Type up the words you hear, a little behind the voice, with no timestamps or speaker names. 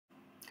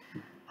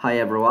Hi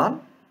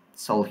everyone,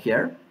 Sol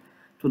here.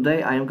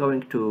 Today I am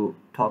going to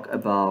talk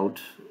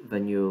about the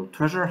new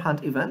treasure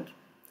hunt event.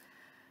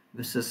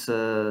 This is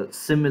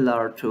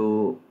similar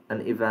to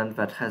an event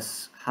that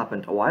has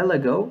happened a while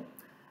ago,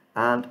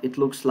 and it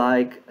looks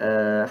like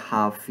a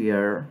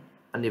half-year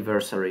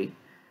anniversary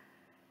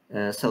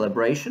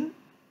celebration.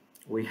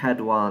 We had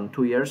one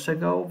 2 years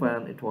ago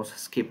when it was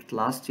skipped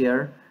last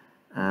year,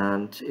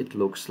 and it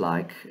looks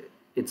like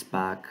it's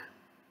back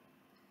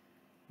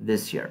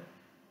this year.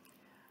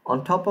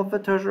 On top of the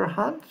treasure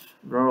hunt,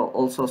 there are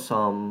also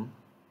some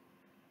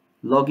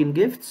login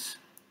gifts,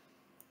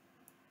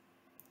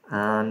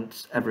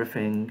 and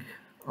everything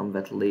on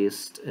that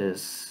list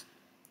is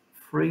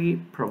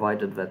free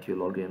provided that you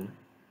log in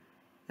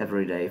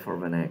every day for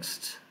the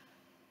next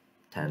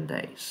 10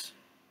 days.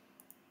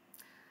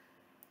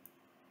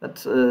 But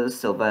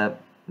still, the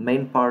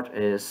main part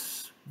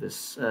is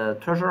this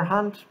treasure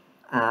hunt,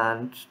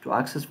 and to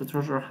access the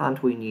treasure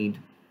hunt we need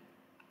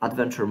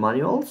adventure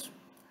manuals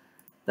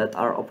that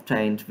are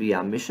obtained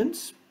via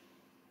missions.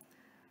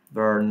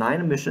 There are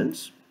 9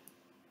 missions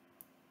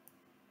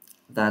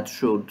that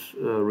should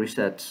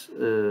reset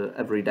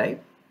every day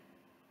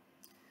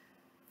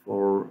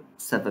for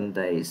 7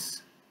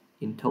 days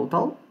in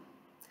total.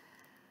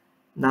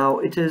 Now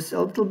it is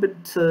a little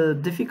bit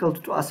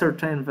difficult to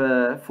ascertain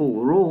the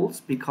full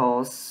rules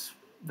because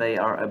they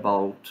are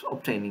about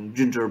obtaining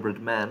gingerbread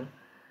men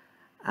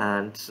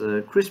and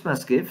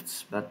Christmas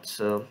gifts, but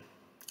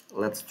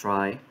let's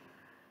try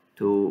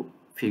to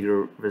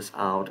figure this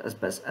out as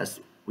best as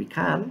we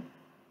can.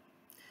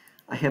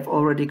 I have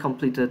already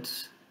completed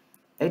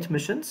 8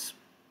 missions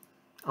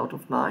out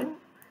of 9.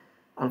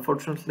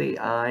 Unfortunately,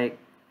 I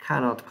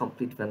cannot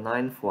complete the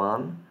 9th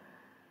one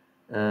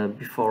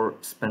before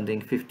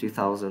spending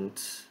 50,000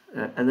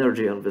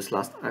 energy on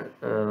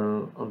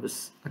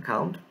this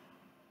account.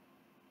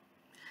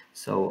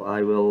 So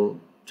I will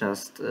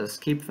just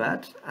skip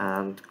that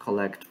and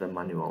collect the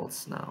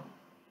manuals now.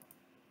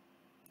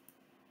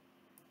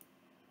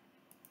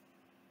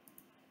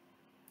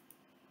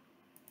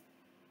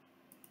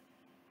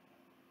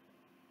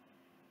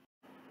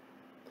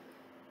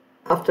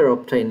 After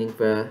obtaining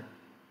the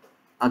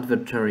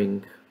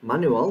adventuring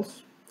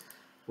manuals,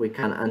 we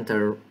can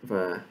enter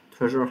the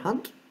treasure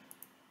hunt,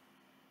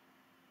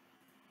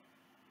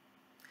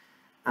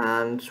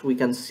 and we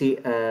can see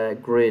a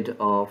grid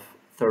of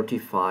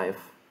 35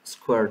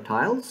 square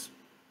tiles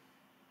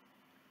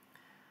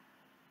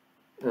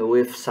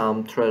with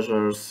some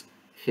treasures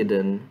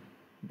hidden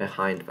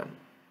behind them.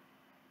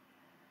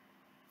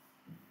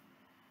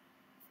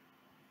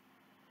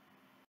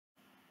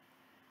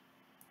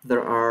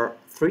 There are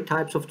 3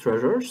 types of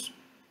treasures.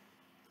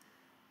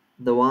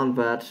 The one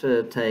that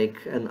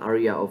take an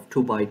area of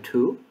 2 by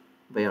 2,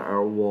 they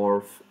are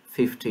worth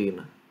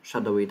 15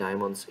 shadowy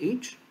diamonds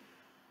each.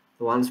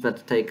 The ones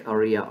that take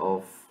area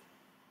of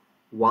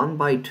 1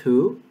 by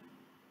 2,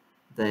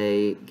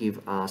 they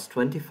give us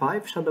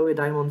 25 shadowy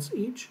diamonds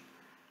each.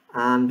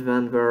 And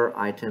then there are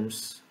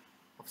items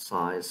of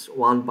size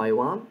 1 by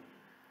 1,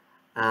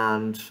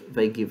 and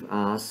they give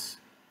us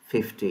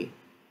 50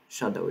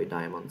 shadowy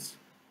diamonds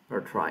per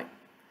try.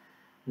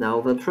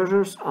 Now the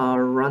treasures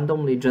are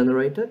randomly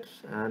generated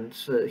and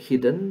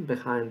hidden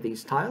behind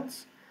these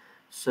tiles,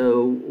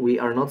 so we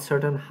are not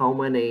certain how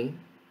many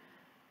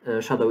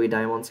shadowy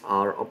diamonds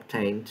are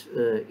obtained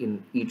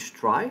in each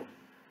try.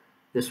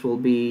 This will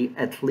be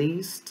at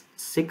least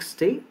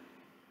 60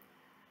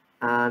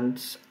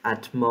 and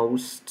at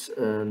most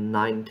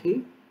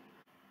 90,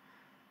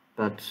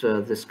 but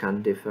this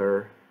can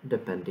differ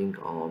depending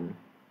on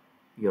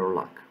your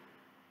luck.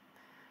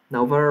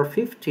 Now there are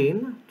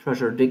 15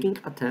 treasure digging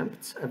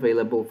attempts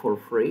available for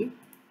free.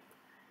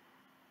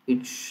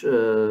 Each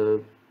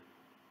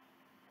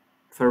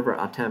further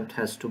attempt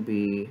has to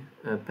be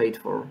paid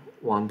for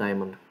 1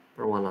 diamond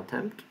per 1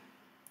 attempt.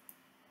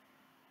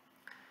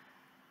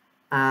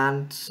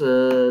 And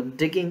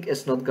digging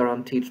is not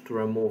guaranteed to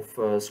remove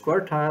a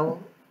square tile.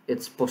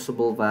 It's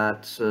possible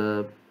that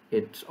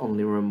it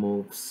only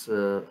removes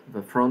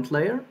the front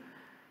layer,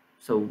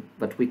 so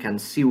that we can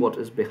see what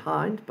is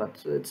behind,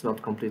 but it's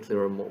not completely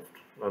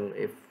removed. And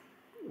if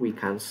we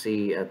can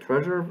see a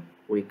treasure,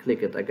 we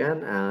click it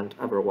again, and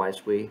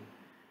otherwise we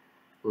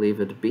leave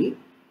it be.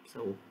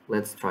 So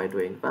let's try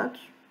doing that.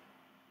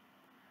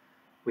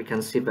 We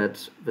can see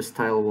that this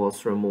tile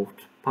was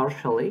removed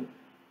partially.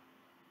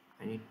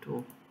 I need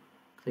to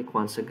click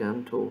once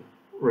again to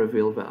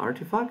reveal the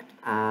artifact,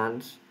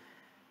 and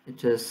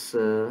it is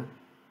 2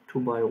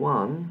 by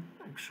 1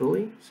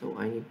 actually, so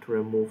I need to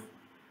remove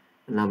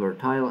another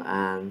tile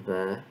and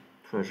the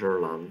treasure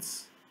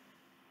lands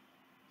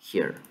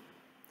here.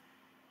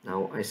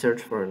 Now I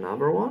search for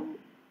another one,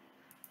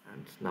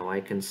 and now I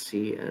can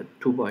see a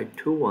 2 by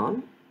 2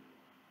 one.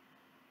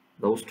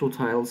 Those 2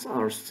 tiles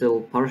are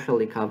still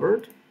partially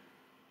covered.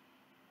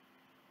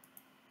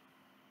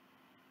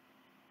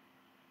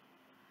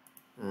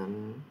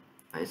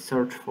 I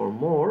search for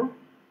more.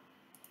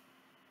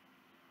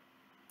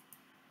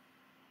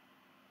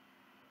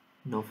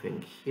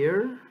 Nothing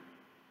here.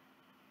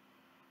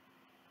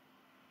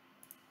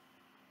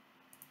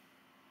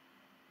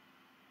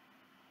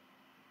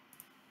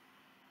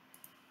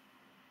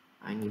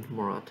 I need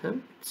more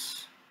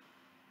attempts.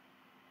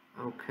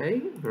 Okay,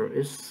 there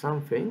is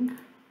something.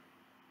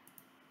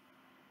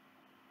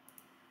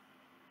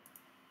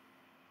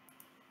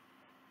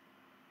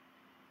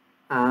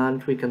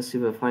 And we can see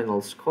the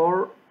final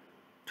score.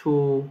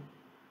 2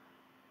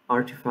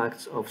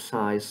 artifacts of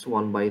size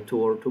 1x2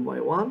 or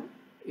 2x1,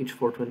 each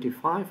for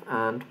 25,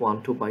 and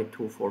 1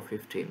 2x2 for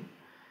 15.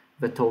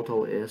 The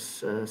total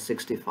is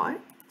 65.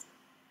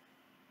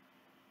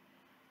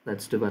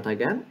 Let's do that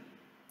again.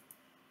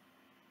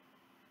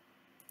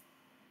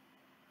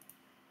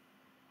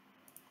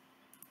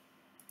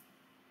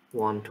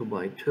 One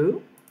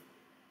 2x2.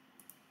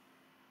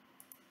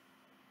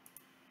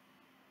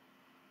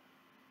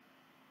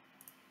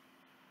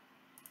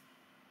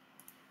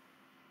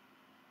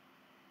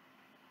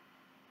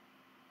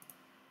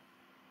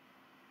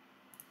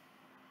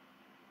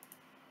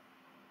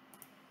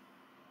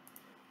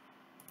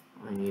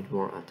 I need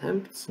more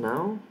attempts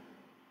now.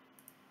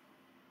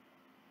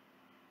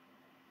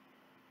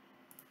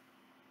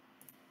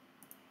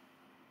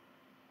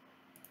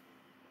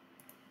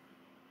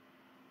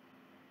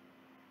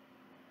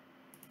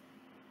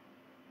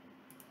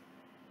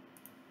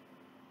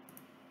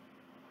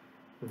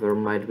 There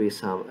might be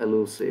some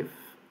elusive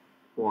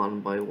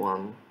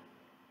 1x1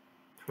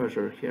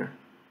 treasure here.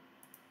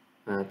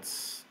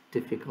 That's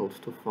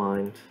difficult to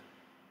find.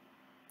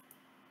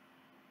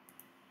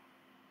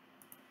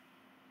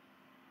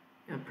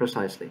 Yeah,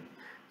 precisely.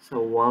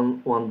 So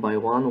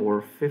 1x1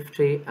 worth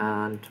 50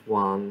 and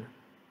 1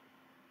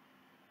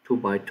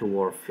 2x2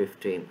 worth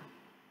 15.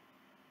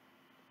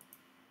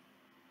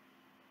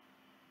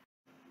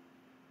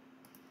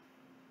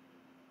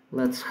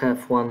 Let's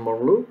have one more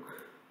look.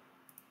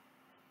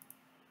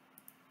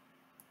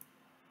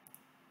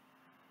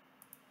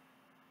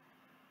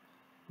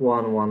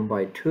 One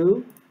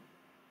 1x2.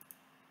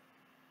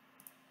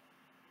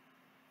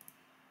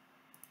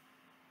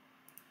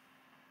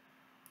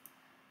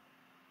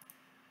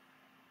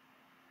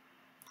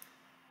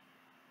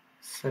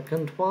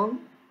 Second one.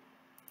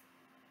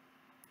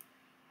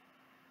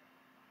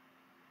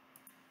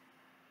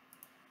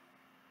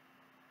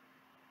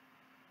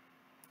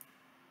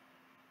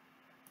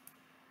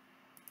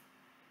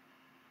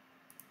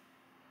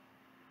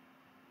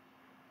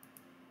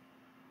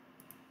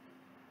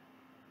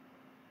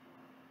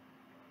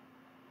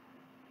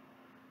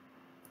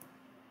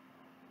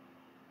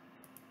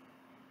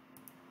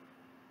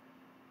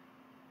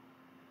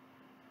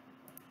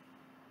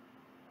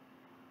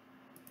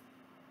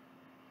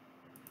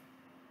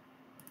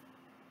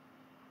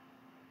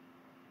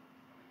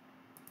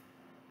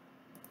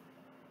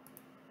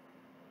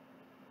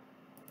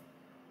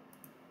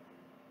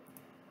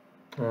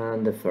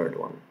 And the third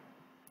one.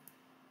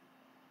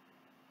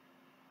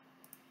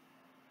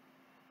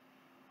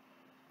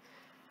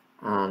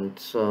 And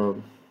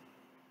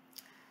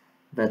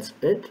that's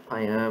it.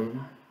 I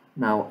am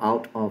now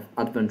out of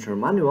adventure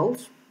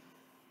manuals,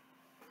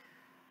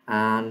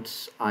 and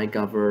I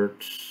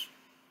gathered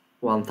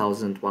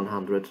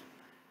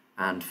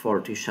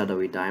 1140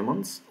 shadowy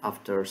diamonds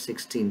after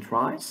 16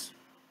 tries.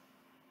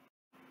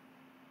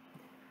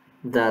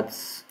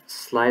 That's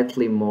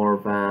slightly more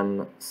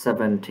than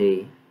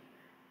 70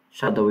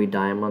 shadowy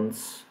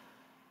diamonds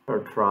per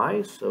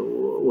try, so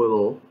we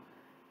will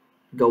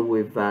go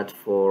with that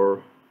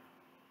for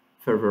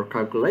further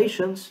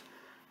calculations,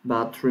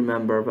 but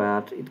remember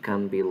that it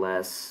can be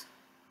less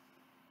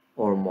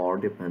or more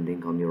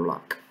depending on your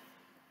luck.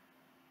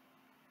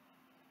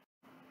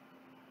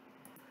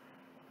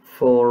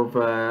 For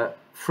the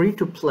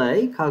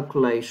free-to-play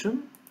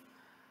calculation,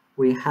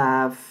 we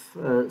have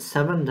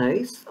 7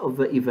 days of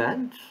the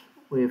event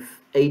with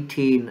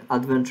 18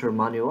 adventure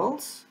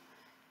manuals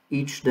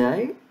each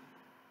day,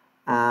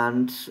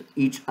 and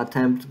each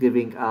attempt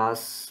giving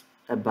us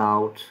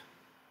about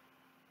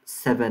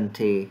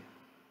 70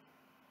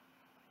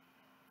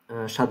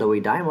 shadowy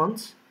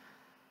diamonds.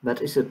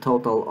 That is a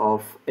total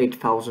of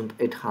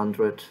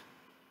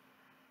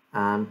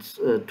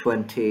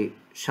 8,820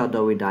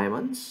 shadowy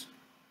diamonds.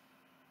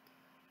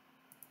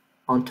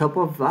 On top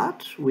of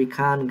that, we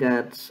can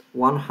get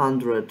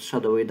 100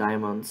 shadowy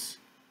diamonds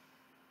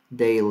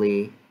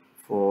daily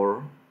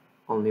for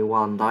only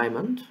 1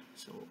 diamond,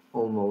 so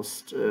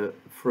almost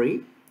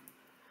free.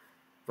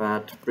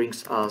 That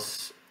brings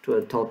us to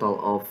a total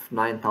of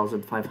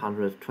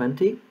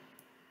 9,520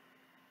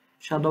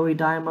 shadowy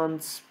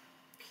diamonds,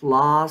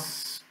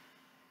 plus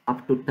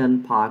up to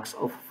 10 packs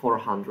of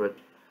 400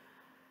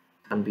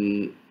 can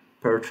be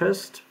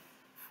purchased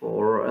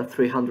for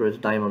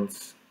 300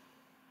 diamonds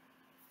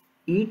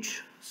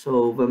each.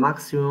 So the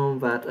maximum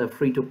that a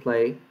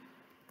free-to-play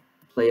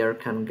player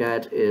can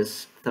get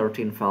is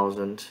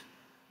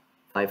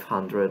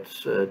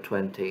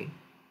 13,520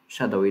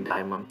 shadowy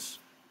diamonds,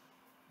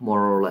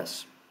 more or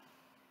less.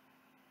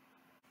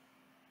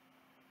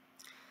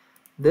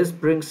 This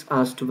brings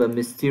us to the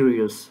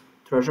mysterious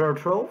treasure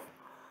trove,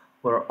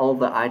 where all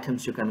the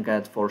items you can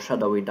get for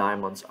shadowy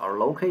diamonds are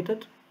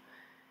located,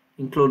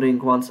 including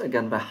once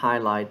again the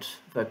highlight,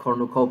 the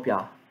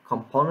cornucopia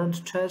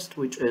component chest,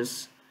 which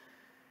is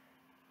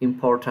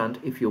important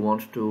if you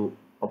want to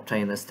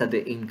obtain a steady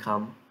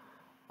income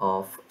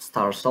of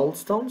Star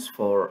Soulstones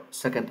for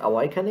second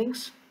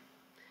awakenings.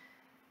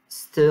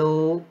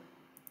 Still,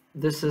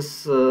 this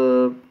is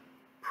a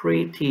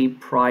pretty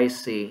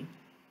pricey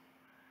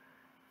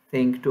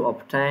thing to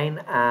obtain,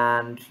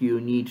 and you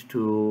need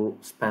to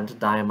spend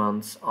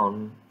diamonds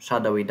on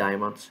shadowy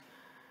diamonds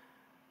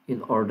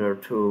in order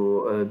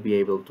to be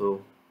able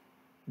to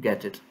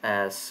get it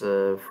as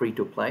free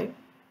to play.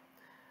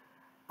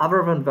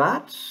 Other than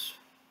that,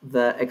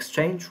 the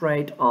exchange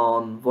rate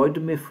on Void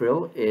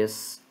Mithril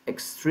is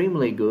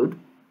extremely good,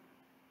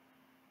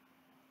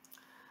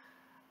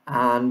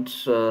 and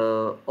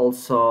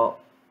also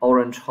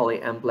Orange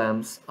Holy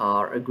Emblems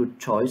are a good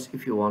choice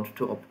if you want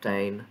to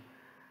obtain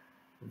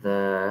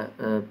the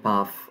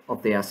Path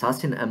of the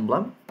Assassin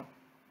emblem.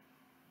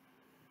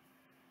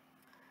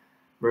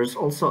 There is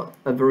also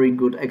a very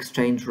good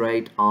exchange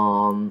rate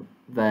on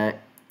the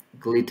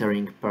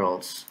Glittering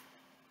Pearls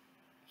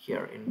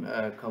here in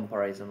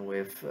comparison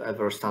with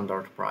their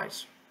standard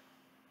price.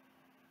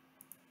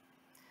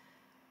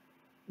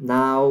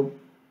 Now,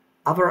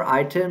 other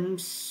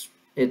items,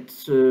 it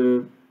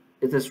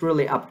is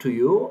really up to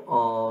you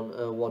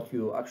on what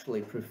you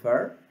actually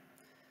prefer.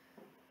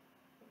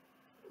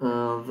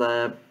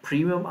 The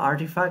premium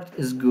artifact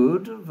is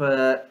good.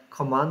 The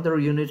commander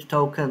unit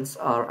tokens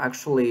are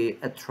actually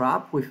a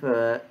trap with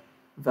a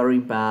very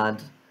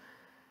bad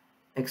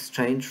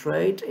exchange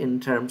rate in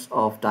terms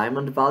of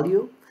diamond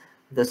value.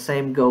 The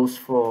same goes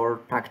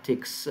for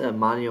tactics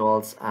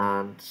manuals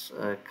and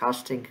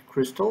casting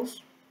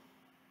crystals.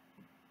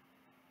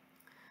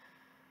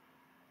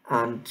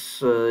 And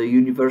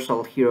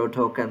universal hero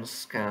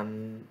tokens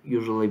can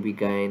usually be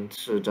gained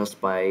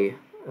just by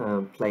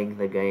playing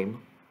the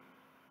game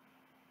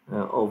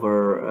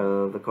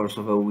over the course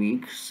of a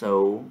week,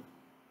 so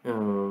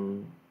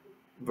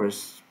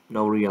there's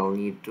no real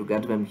need to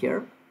get them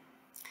here.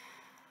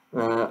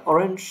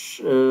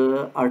 Orange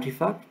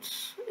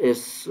artifact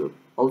is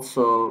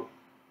also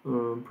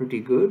pretty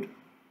good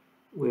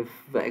with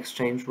the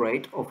exchange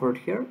rate offered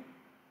here,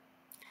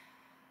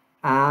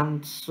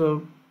 and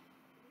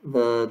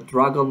the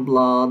Dragon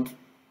Blood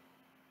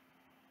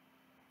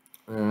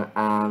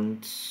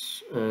and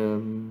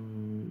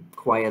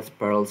Quiet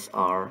Pearls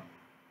are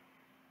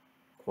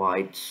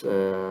quite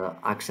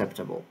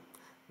acceptable.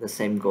 The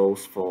same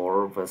goes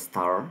for the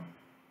Star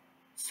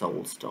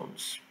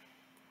Soulstones.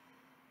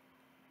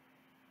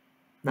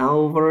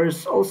 Now there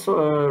is also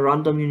a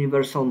random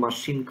universal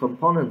machine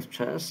component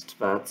chest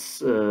that's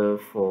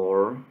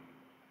for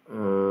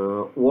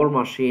war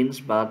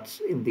machines, but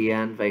in the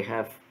end they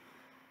have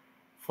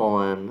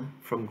fallen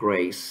from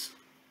grace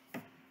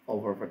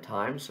over the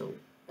time. So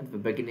at the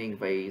beginning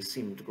they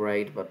seemed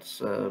great,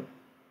 but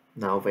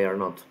now they are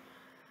not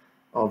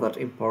all that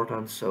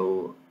important,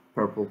 so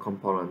purple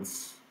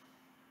components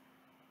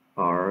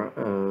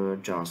are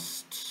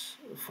just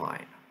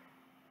fine.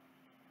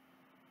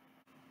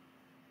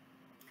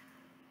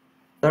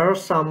 There are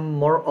some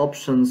more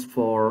options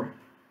for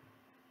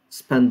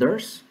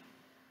spenders,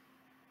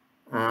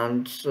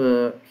 and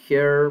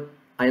here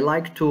I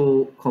like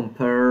to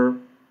compare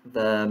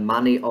the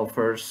money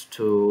offers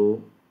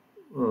to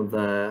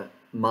the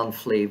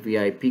monthly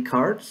VIP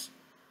cards.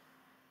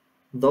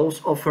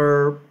 Those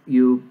offer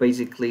you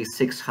basically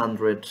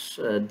 600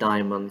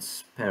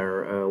 diamonds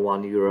per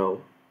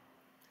 €1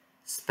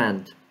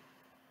 spent,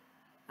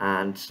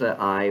 and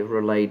I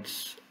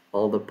relate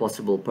all the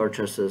possible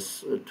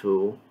purchases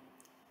to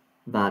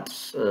that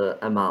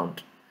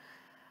amount.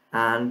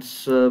 And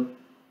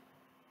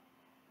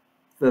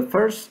the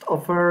first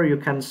offer you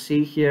can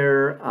see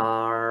here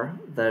are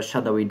the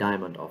shadowy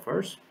diamond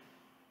offers.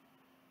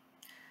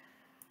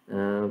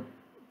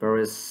 There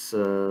is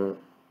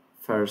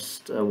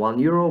first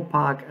 €1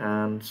 pack,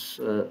 and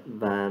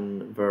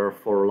then there are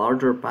 4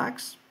 larger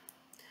packs.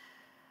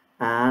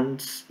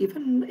 And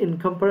even in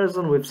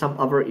comparison with some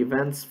other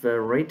events,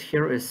 the rate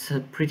here is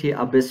pretty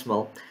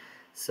abysmal.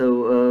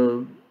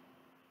 So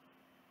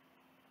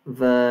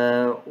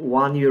the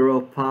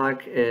 €1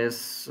 pack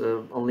is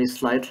only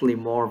slightly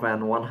more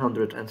than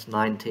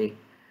 190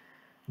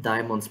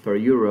 diamonds per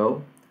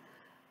euro,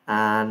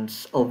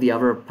 and all the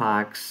other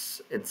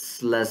packs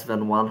it's less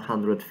than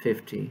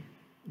 150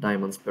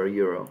 diamonds per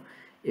euro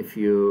if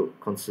you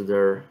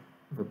consider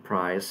the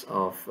price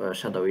of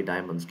shadowy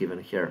diamonds given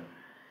here.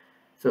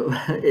 So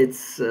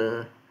it's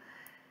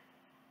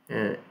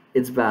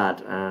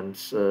bad, and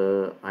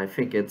I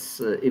think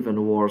it's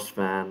even worse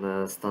than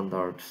a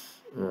standard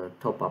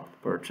top-up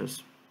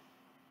purchase.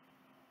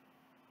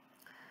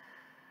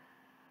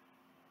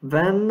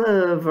 Then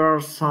there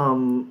are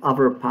some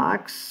other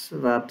packs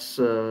that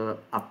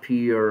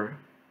appear.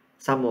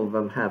 Some of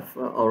them have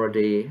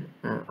already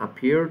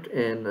appeared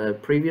in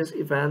previous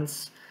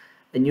events.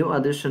 A new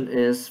addition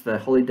is the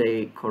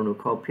Holiday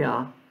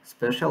Cornucopia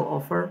special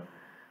offer,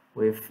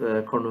 with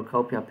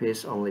cornucopia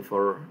piece only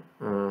for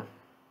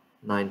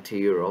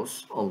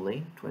 €90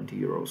 only,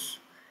 €20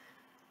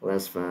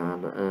 less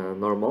than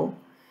normal.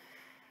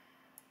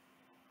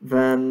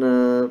 Then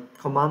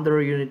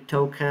commander unit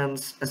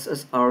tokens,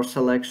 SSR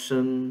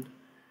selection,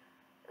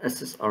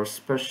 SSR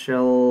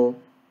Special,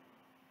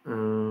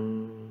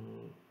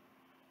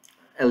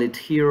 Elite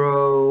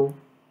Hero,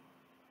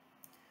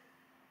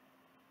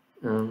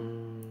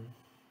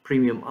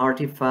 Premium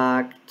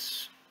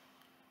Artifact,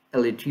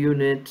 Elite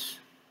Unit,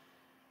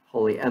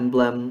 Holy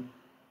Emblem,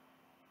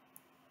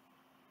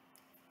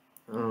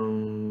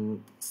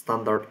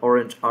 Standard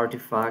Orange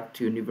Artifact,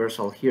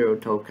 Universal Hero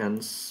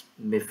Tokens,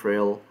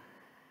 Mithril,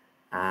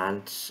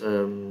 and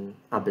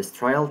Abyss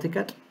Trial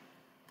Ticket.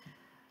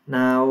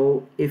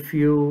 Now, if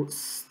you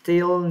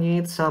still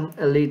need some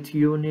elite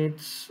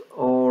units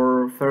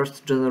or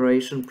first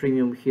generation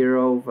premium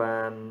hero,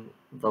 then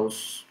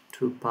those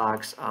two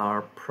packs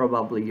are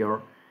probably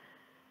your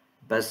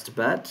best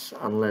bet,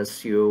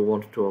 unless you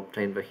want to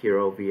obtain the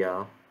hero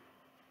via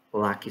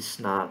Lucky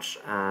Snatch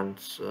and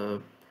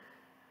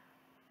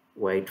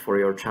wait for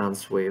your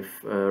chance with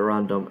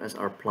random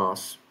SR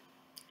Plus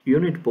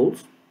unit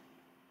pools.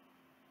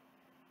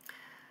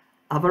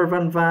 Other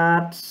than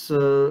that,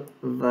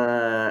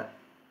 the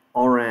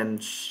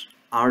orange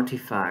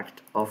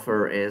artifact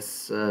offer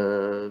is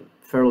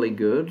fairly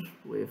good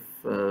with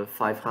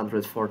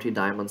 540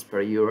 diamonds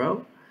per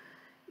euro.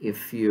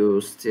 If you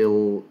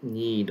still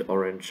need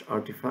orange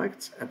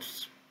artifacts at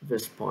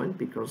this point,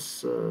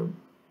 because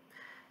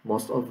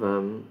most of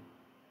them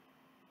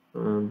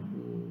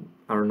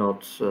are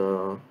not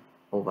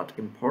all that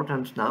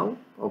important now,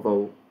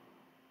 although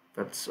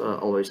that's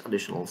always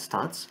additional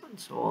stats and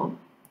so on.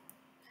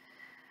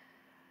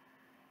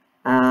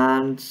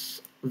 And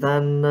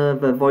then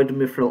the Void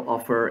Mithril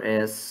offer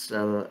is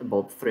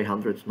about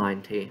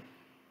 390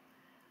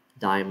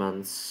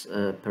 diamonds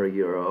per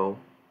euro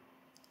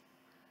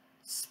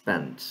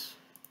spent.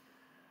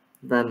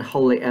 Then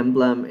Holy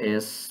Emblem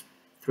is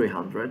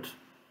 300.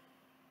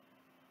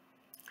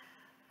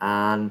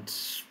 And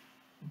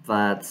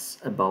that's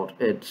about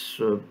it.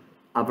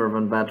 Other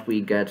than that, we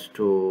get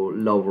to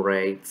low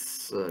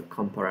rates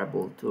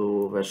comparable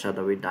to the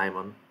Shadowy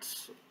Diamond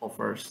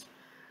offers.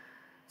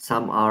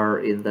 Some are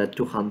in the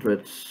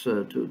 200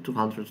 to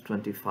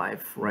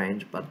 225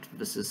 range, but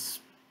this is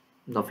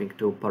nothing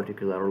to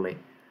particularly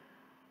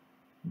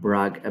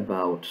brag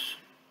about.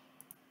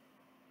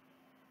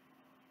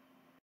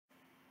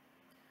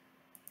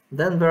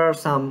 Then there are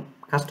some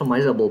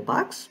customizable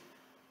packs,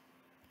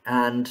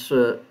 and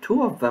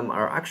two of them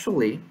are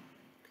actually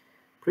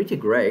pretty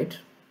great.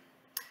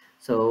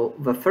 So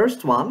the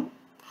first one,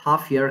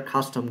 half-year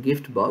custom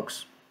gift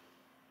box,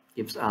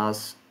 gives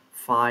us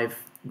 5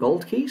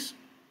 gold keys,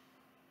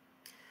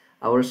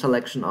 our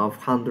selection of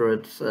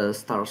 100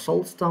 Star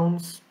Soul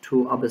Stones,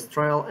 2 Abyss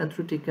Trial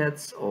entry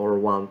tickets or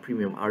 1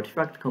 Premium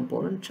Artifact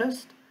Component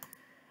chest,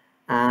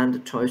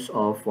 and choice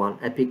of 1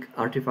 Epic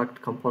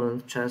Artifact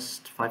Component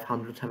chest,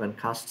 500 Heaven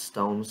Cast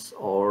Stones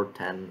or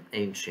 10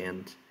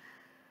 Ancient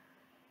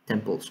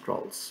Temple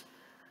Scrolls.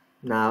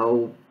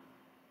 Now,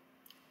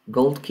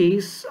 gold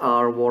keys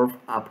are worth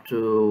up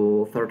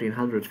to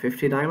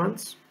 1350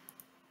 diamonds.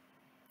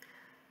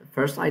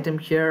 First item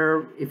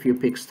here, if you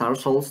pick Star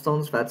Soul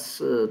Stones, that's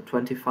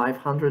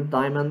 2500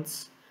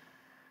 diamonds.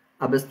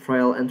 Abyss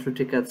Trial entry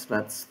tickets,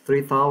 that's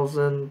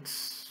 3000.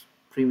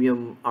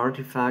 Premium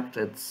Artifact,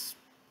 it's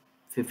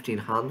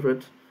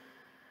 1500.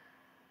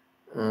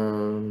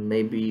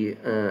 Maybe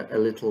a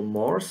little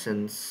more,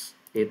 since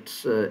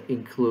it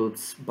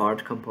includes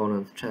Bard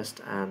Component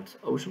chest and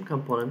Ocean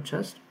Component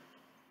chest.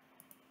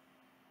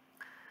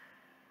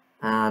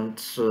 And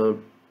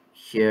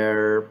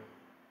here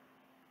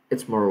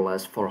it's more or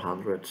less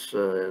 400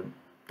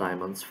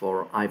 diamonds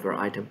for either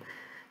item.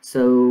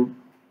 So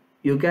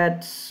you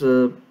get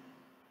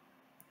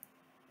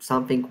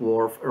something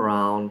worth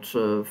around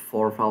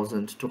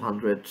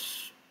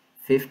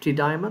 4250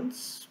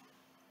 diamonds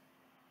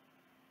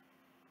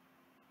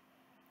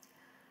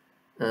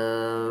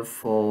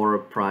for a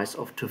price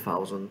of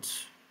 2000.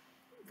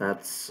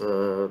 That's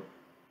a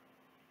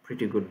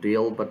pretty good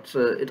deal, but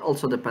it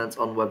also depends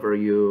on whether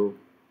you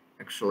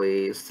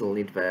actually still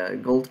need the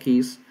gold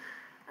keys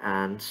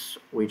and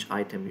which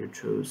item you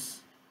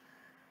choose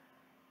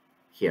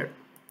here.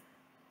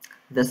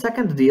 The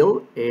second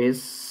deal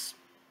is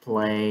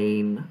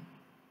plain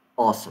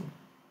awesome.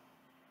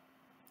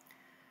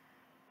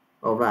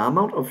 Well, the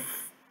amount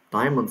of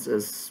diamonds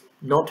is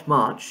not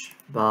much,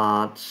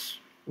 but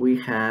we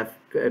have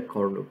a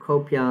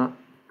Cornucopia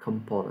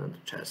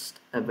component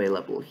chest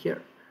available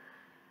here.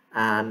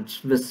 And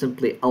this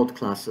simply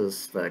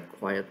outclasses the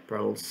Quiet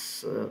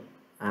Pearls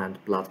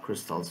and Blood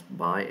Crystals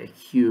by a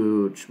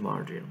huge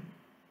margin.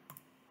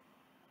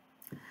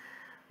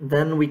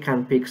 Then we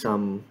can pick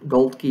some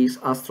gold keys,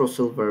 Astro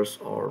Silvers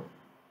or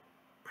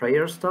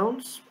Prayer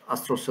Stones.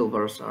 Astro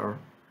Silvers are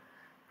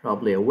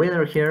probably a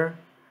winner here.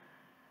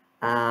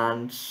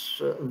 And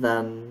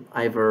then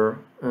either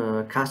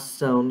Cast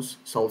Stones,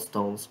 Soul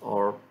Stones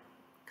or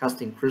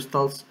Casting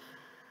Crystals.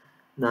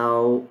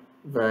 Now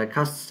the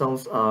Cast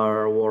Stones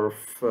are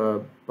worth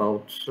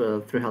about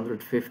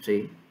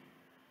 350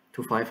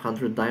 to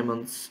 500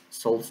 diamonds,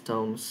 Soul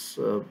Stones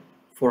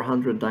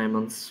 400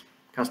 diamonds,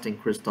 Casting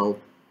Crystal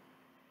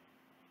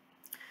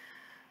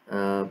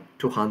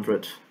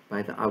 200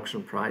 by the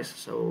auction price,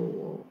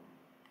 so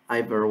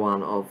either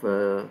one of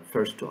the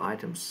first two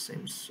items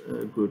seems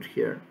good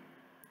here.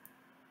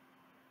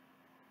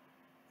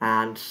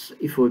 And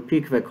if we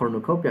pick the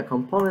Cornucopia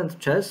component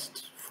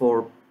chest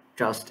for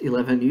just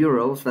 11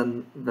 euros,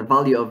 then the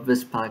value of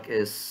this pack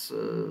is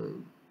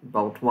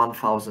about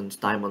 1000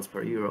 diamonds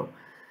per euro.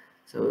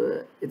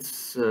 So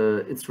it's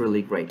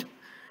really great.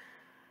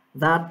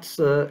 That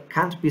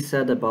can't be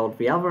said about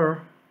the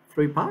other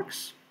three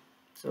packs.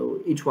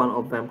 So each one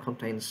of them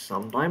contains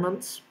some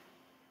diamonds.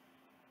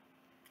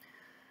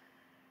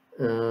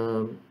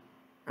 And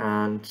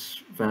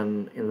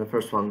then in the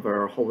first one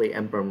there are Holy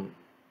Emblem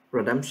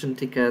redemption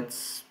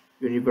tickets,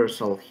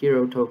 universal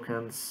hero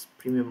tokens,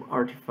 premium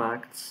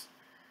artifacts,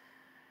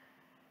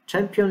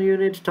 champion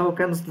unit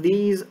tokens.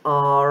 These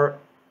are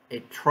a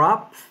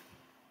trap.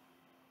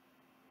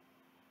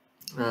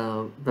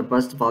 The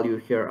best value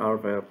here are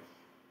the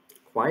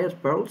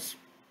quiet pearls.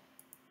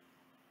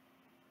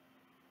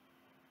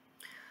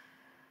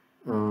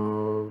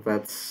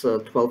 That's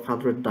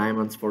 1200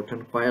 diamonds for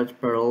 10 quiet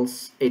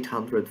pearls,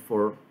 800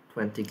 for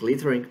 20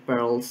 glittering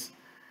pearls,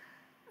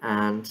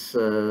 and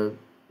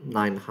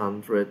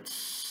 900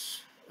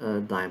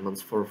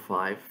 diamonds for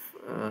 5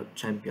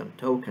 champion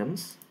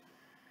tokens.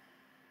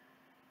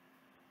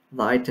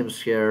 The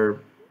items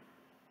here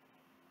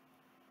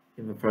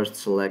in the first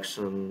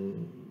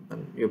selection,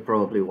 then you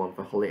probably want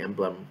the Holy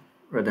Emblem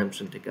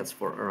redemption tickets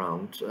for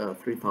around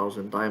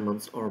 3000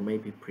 diamonds, or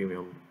maybe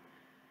premium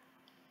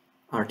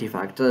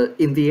artifact.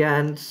 In the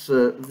end,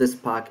 this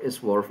pack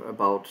is worth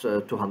about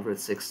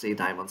 260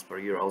 diamonds per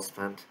euro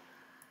spent.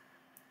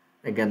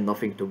 Again,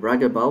 nothing to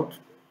brag about.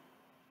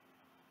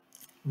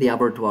 The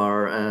other two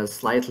are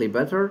slightly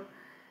better.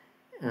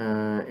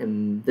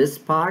 In this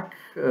pack,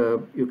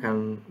 you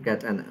can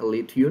get an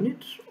elite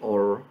unit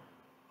or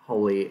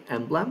holy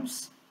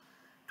emblems,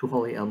 2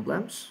 holy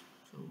emblems.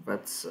 So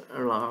that's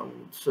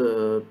around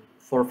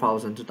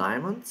 4000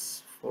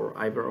 diamonds for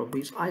either of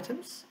these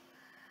items.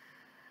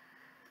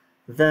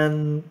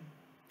 Then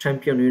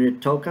champion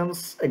unit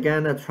tokens,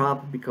 again a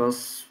trap,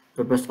 because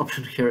the best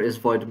option here is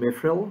Void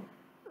Mithril,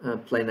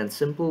 plain and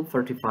simple,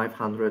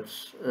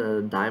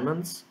 3500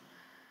 diamonds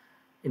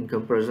in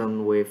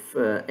comparison with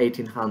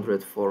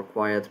 1800 for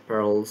quiet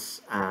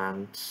pearls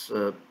and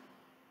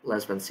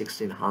less than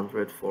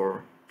 1600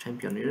 for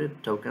champion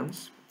unit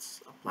tokens.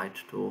 It's applied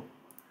to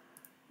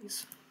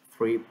these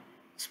 3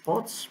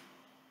 spots.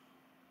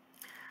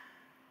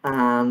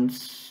 And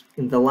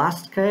in the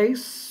last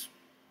case,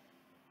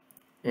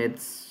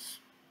 it's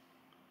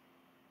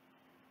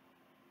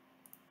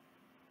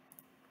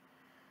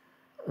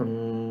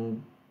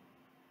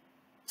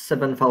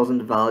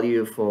 7000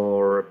 value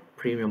for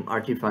premium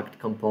artifact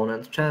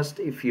component chest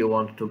if you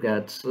want to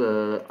get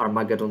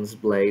Armageddon's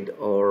Blade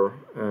or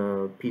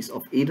Piece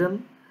of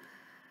Eden,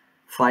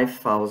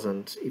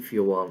 5000 if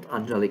you want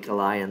Angelic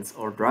Alliance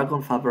or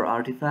Dragonfather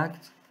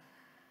artifact,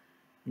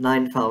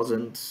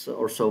 9000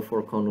 or so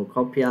for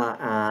Cornucopia,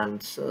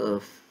 and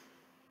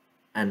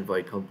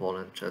Envoy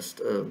component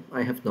chest.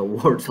 I have no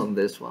words on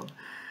this one.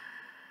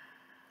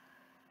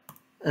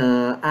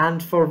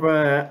 And for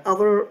the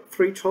other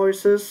 3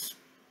 choices,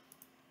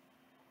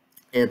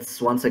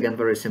 it's once again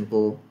very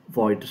simple,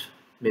 Void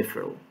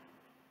Mithril,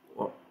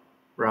 or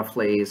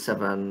roughly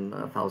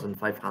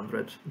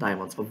 7500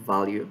 diamonds of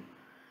value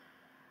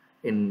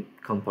in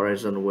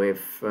comparison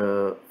with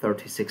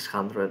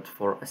 3600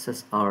 for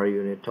SSR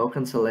unit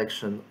token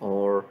selection,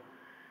 or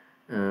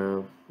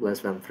less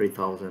than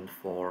 3000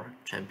 for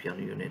champion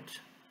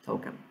unit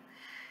token.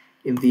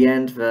 In the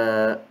end,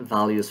 the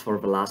values for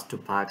the last 2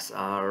 packs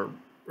are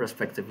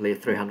respectively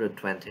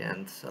 320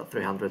 and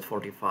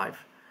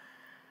 345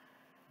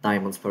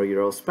 diamonds per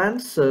euro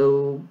spent,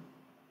 so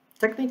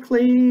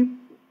technically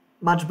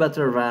much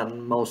better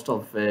than most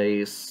of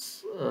the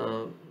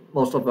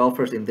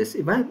offers in this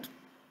event,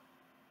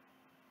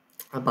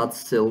 but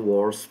still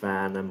worse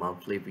than a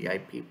monthly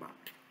VIP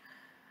pack.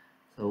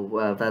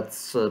 So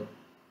that's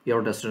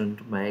your decision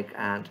to make,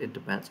 and it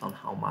depends on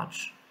how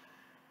much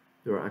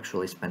you're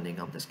actually spending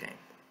on this game.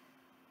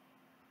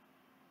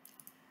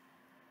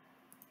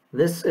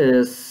 This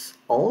is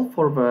all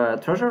for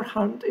the treasure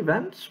hunt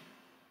event.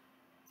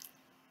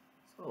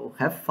 So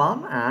have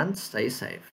fun and stay safe.